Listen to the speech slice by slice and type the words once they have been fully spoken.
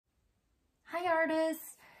Hi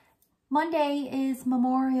artists! Monday is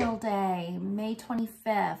Memorial Day, May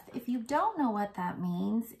 25th. If you don't know what that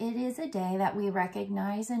means, it is a day that we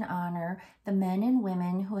recognize and honor the men and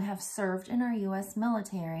women who have served in our U.S.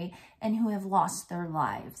 military and who have lost their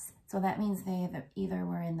lives. So that means they either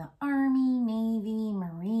were in the Army, Navy,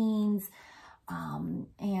 Marines,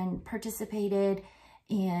 and participated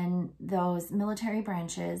in those military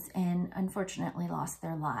branches and unfortunately lost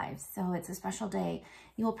their lives. So it's a special day.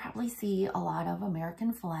 You will probably see a lot of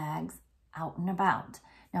American flags out and about.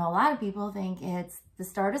 Now, a lot of people think it's the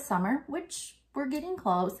start of summer, which we're getting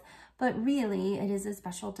close, but really it is a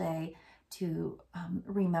special day to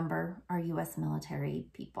remember our U.S. military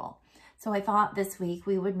people. So I thought this week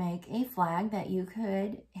we would make a flag that you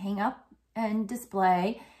could hang up and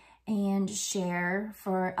display and share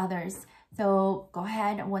for others. So go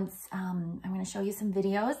ahead, once I'm going to show you some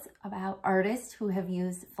videos about artists who have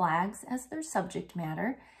used flags as their subject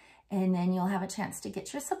matter, and then you'll have a chance to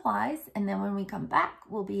get your supplies, and then when we come back,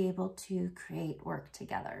 we'll be able to create work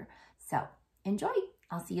together. So enjoy.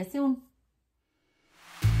 I'll see you soon.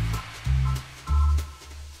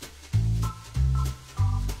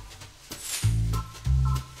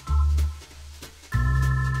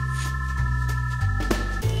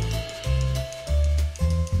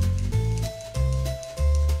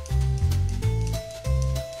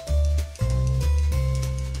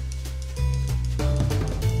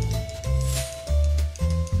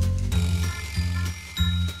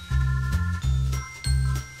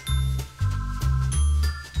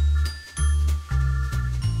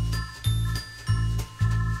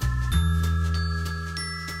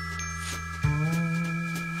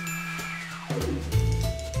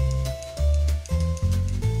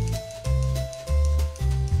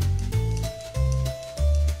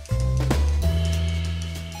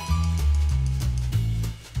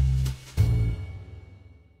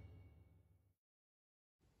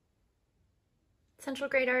 Central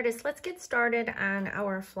Grade Artists, let's get started on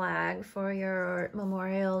our flag for your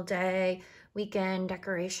Memorial Day weekend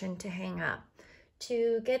decoration to hang up.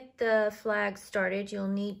 To get the flag started, you'll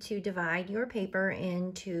need to divide your paper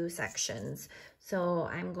into sections. So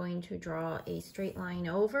I'm going to draw a straight line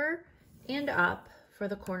over and up for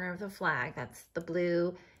the corner of the flag. That's the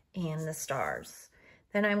blue and the stars.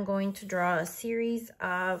 Then I'm going to draw a series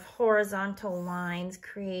of horizontal lines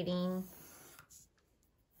creating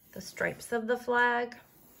the stripes of the flag.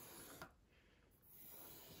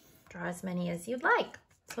 Draw as many as you'd like.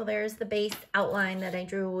 So there's the base outline that I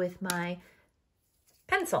drew with my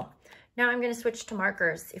pencil. Now I'm going to switch to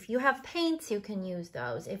markers. If you have paints, you can use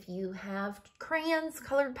those. If you have crayons,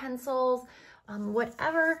 colored pencils,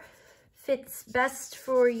 whatever fits best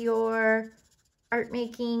for your art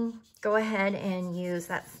making, go ahead and use.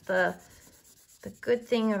 That's the good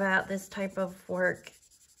thing about this type of work.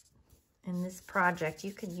 In this project,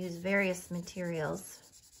 you can use various materials.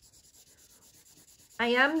 I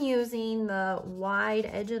am using the wide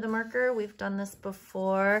edge of the marker. We've done this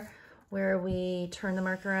before where we turn the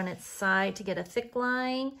marker on its side to get a thick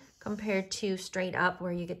line compared to straight up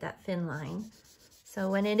where you get that thin line.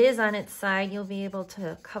 So when it is on its side, you'll be able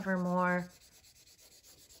to cover more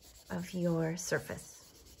of your surface.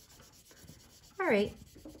 All right,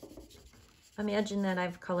 imagine that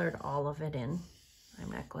I've colored all of it in.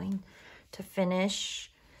 I'm not going to finish.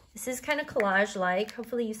 This is kind of collage-like.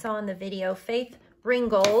 Hopefully you saw in the video, Faith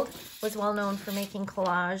Ringgold was well known for making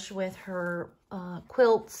collage with her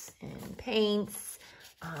quilts and paints.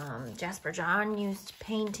 Jasper John used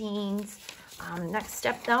paintings. Next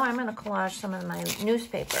step though, I'm gonna collage some of my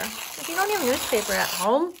newspaper. If you don't have newspaper at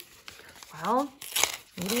home, well,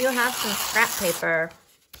 maybe you have some scrap paper,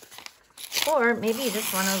 or maybe you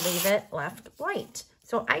just wanna leave it left white.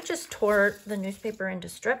 So I just tore the newspaper into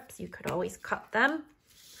strips. You could always cut them.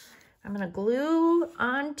 I'm gonna glue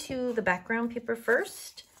onto the background paper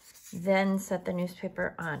first, then set the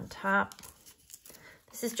newspaper on top.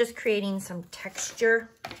 This is just creating some texture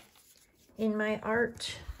in my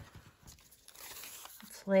art.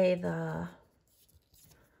 Let's lay the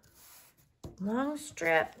long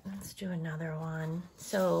strip. Let's do another one.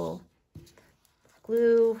 So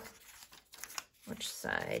glue, which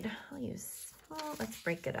side? I'll use, well, let's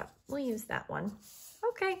break it up. We'll use that one.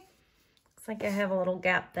 Okay. Looks like I have a little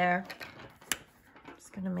gap there.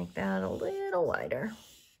 Just gonna make that a little wider.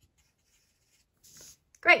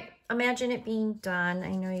 Great. Imagine it being done.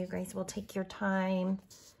 I know you guys will take your time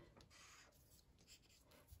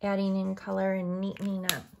adding in color and neatening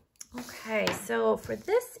up. Okay, so for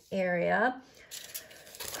this area,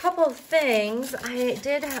 a couple of things. I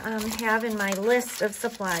did have in my list of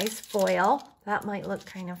supplies foil. That might look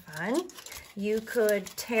kind of fun. You could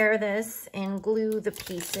tear this and glue the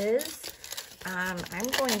pieces. I'm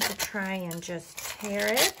going to try and just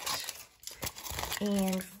tear it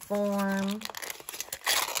and form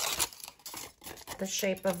the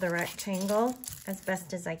shape of the rectangle as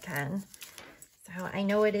best as I can. So I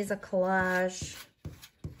know it is a collage.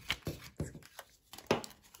 I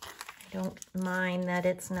don't mind that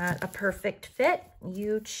it's not a perfect fit.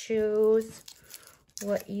 You choose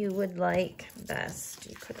what you would like best.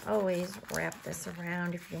 You could always wrap this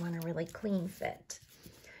around if you want a really clean fit.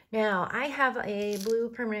 Now, I have a blue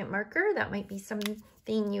permanent marker. That might be something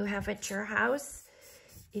you have at your house.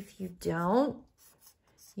 If you don't,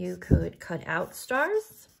 you could cut out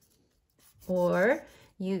stars, or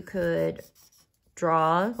you could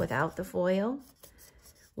draw without the foil.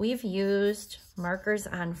 We've used markers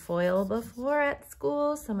on foil before at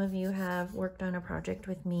school. Some of you have worked on a project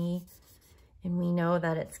with me, and we know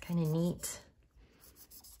that it's kind of neat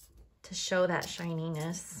to show that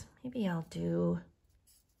shininess. Maybe I'll do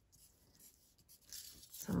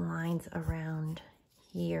some lines around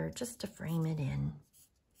here just to frame it in.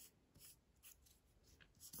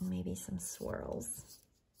 Maybe some swirls.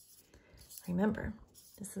 Remember,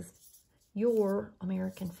 this is your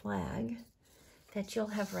American flag that you'll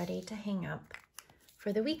have ready to hang up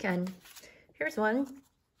for the weekend. Here's one.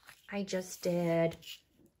 I just did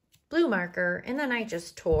blue marker, and then I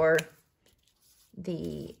just tore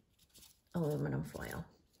the aluminum foil.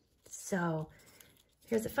 So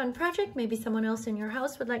here's a fun project. Maybe someone else in your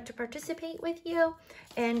house would like to participate with you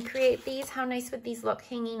and create these. How nice would these look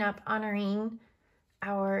hanging up, honoring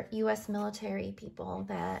our U.S. military people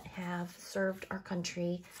that have served our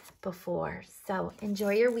country before. So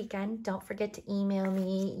enjoy your weekend. Don't forget to email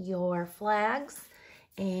me your flags,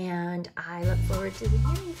 and I look forward to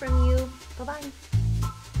hearing from you. Bye-bye.